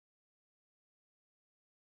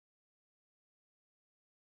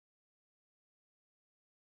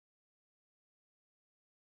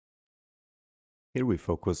Here we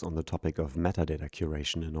focus on the topic of metadata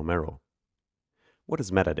curation in OMERO. What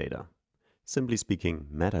is metadata? Simply speaking,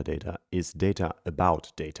 metadata is data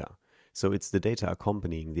about data. So it's the data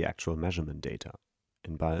accompanying the actual measurement data.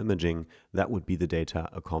 In bioimaging, that would be the data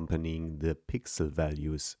accompanying the pixel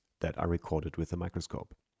values that are recorded with the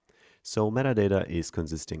microscope. So metadata is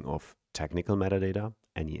consisting of technical metadata,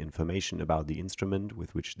 any information about the instrument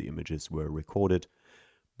with which the images were recorded,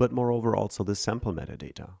 but moreover also the sample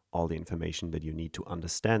metadata, all the information that you need to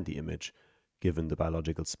understand the image, given the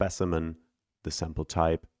biological specimen, the sample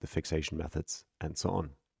type, the fixation methods, and so on.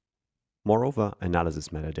 Moreover, analysis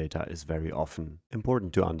metadata is very often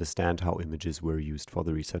important to understand how images were used for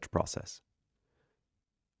the research process.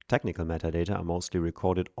 Technical metadata are mostly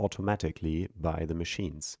recorded automatically by the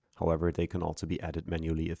machines. However, they can also be added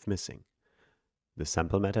manually if missing. The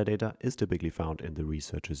sample metadata is typically found in the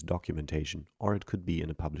researcher's documentation, or it could be in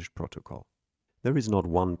a published protocol. There is not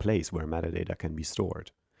one place where metadata can be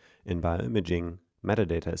stored. In bioimaging,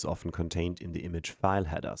 metadata is often contained in the image file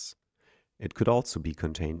headers. It could also be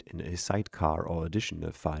contained in a sidecar or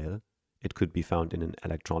additional file. It could be found in an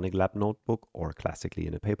electronic lab notebook or classically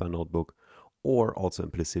in a paper notebook, or also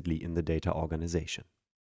implicitly in the data organization.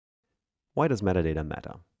 Why does metadata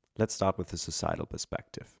matter? Let's start with the societal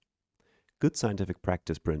perspective. Good scientific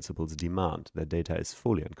practice principles demand that data is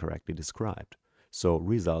fully and correctly described, so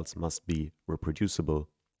results must be reproducible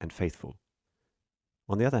and faithful.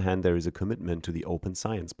 On the other hand, there is a commitment to the open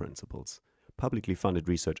science principles. Publicly funded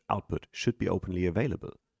research output should be openly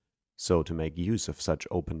available. So to make use of such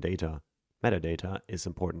open data, metadata is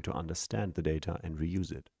important to understand the data and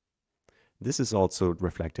reuse it. This is also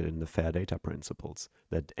reflected in the fair data principles,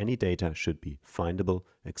 that any data should be findable,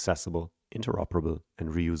 accessible, interoperable, and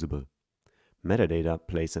reusable. Metadata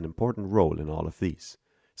plays an important role in all of these,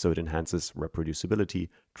 so it enhances reproducibility,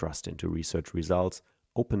 trust into research results,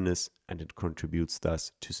 openness, and it contributes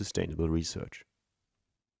thus to sustainable research.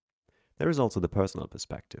 There is also the personal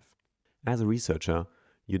perspective. As a researcher,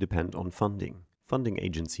 you depend on funding. Funding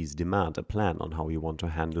agencies demand a plan on how you want to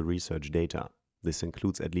handle research data. This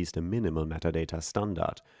includes at least a minimal metadata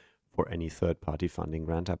standard for any third-party funding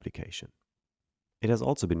grant application. It has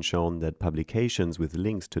also been shown that publications with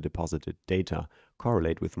links to deposited data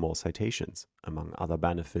correlate with more citations, among other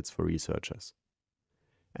benefits for researchers.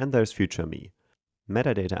 And there's future me.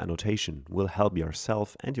 Metadata annotation will help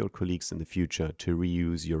yourself and your colleagues in the future to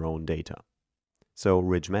reuse your own data. So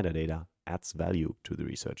rich metadata adds value to the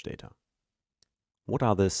research data. What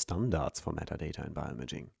are the standards for metadata in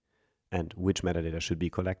bioimaging? And which metadata should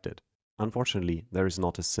be collected? Unfortunately, there is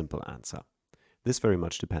not a simple answer. This very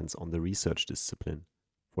much depends on the research discipline.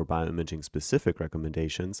 For bioimaging specific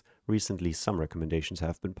recommendations, recently some recommendations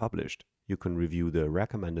have been published. You can review the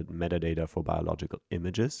recommended metadata for biological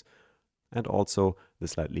images and also the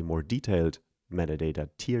slightly more detailed metadata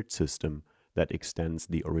tiered system that extends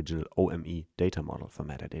the original OME data model for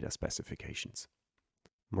metadata specifications.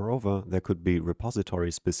 Moreover, there could be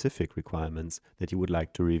repository-specific requirements that you would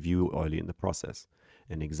like to review early in the process.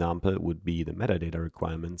 An example would be the metadata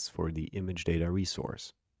requirements for the image data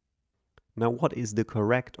resource. Now, what is the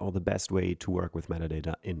correct or the best way to work with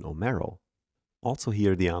metadata in OMERO? Also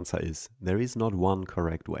here the answer is, there is not one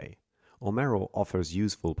correct way. OMERO offers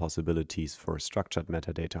useful possibilities for structured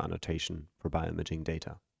metadata annotation for bioimaging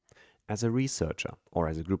data. As a researcher, or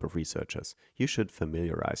as a group of researchers, you should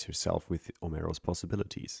familiarize yourself with OMERO's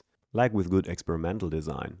possibilities. Like with good experimental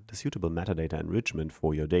design, the suitable metadata enrichment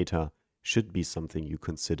for your data should be something you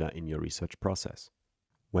consider in your research process.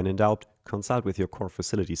 When in doubt, consult with your core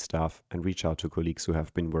facility staff and reach out to colleagues who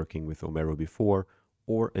have been working with OMERO before,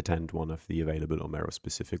 or attend one of the available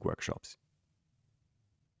OMERO-specific workshops.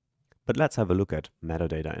 But let's have a look at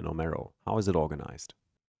metadata in OMERO. How is it organized?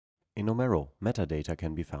 In OMERO, metadata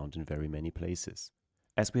can be found in very many places.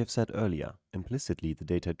 As we have said earlier, implicitly the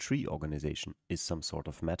data tree organization is some sort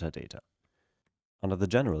of metadata. Under the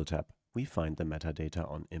General tab, we find the metadata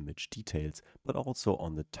on image details, but also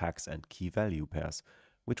on the tags and key value pairs,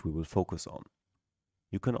 which we will focus on.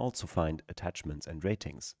 You can also find attachments and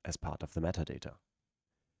ratings as part of the metadata.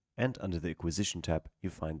 And under the Acquisition tab, you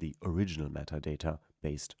find the original metadata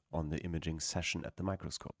based on the imaging session at the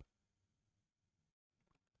microscope.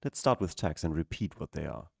 Let's start with tags and repeat what they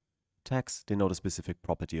are. Tags denote a specific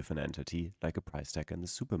property of an entity, like a price tag in the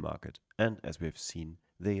supermarket, and as we have seen,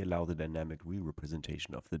 they allow the dynamic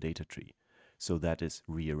re-representation of the data tree, so that is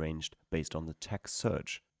rearranged based on the tag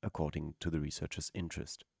search according to the researcher's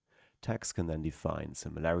interest. Tags can then define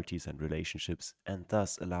similarities and relationships and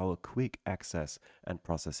thus allow a quick access and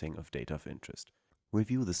processing of data of interest.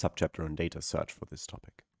 Review the subchapter on data search for this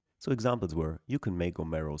topic. So examples were, you can make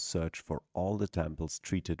OMERO search for all the samples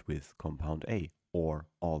treated with compound A, or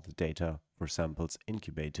all the data for samples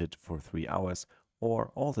incubated for 3 hours,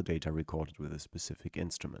 or all the data recorded with a specific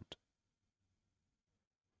instrument.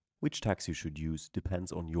 Which tags you should use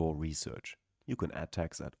depends on your research. You can add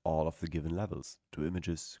tags at all of the given levels, to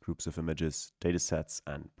images, groups of images, datasets,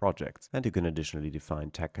 and projects, and you can additionally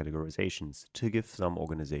define tag categorizations to give some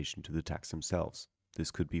organization to the tags themselves.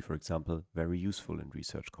 This could be, for example, very useful in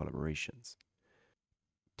research collaborations.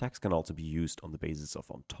 Tags can also be used on the basis of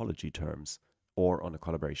ontology terms or on a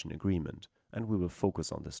collaboration agreement, and we will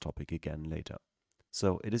focus on this topic again later.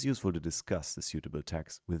 So it is useful to discuss the suitable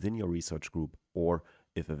tags within your research group or,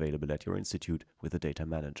 if available at your institute, with a data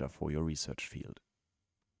manager for your research field.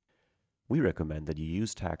 We recommend that you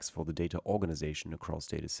use tags for the data organization across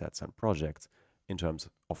datasets and projects in terms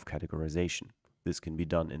of categorization. This can be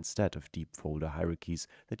done instead of deep folder hierarchies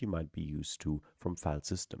that you might be used to from file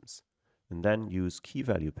systems. And then use key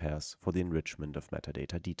value pairs for the enrichment of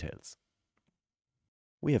metadata details.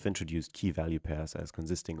 We have introduced key value pairs as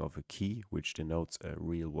consisting of a key, which denotes a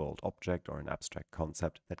real-world object or an abstract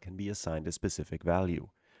concept that can be assigned a specific value.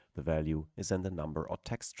 The value is then the number or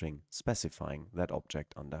text string specifying that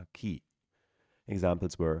object under key.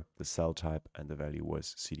 Examples were the cell type and the value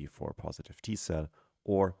was CD4 positive T cell,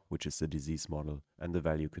 or which is the disease model, and the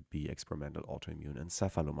value could be experimental autoimmune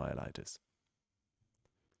encephalomyelitis.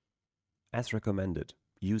 As recommended,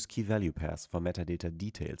 use key value pairs for metadata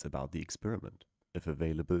details about the experiment. If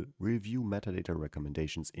available, review metadata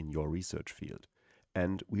recommendations in your research field.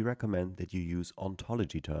 And we recommend that you use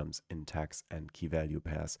ontology terms in tags and key value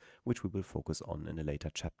pairs, which we will focus on in a later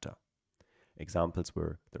chapter. Examples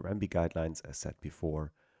were the RAMBI guidelines, as said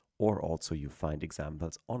before, or also you find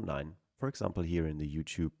examples online, for example here in the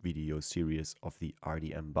YouTube video series of the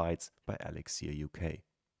RDM Bytes by Alex Sear UK.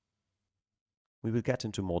 We will get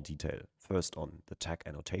into more detail, first on the tag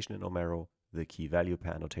annotation in OMERO, the key value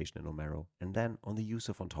pair annotation in OMERO, and then on the use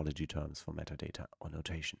of ontology terms for metadata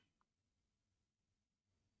annotation.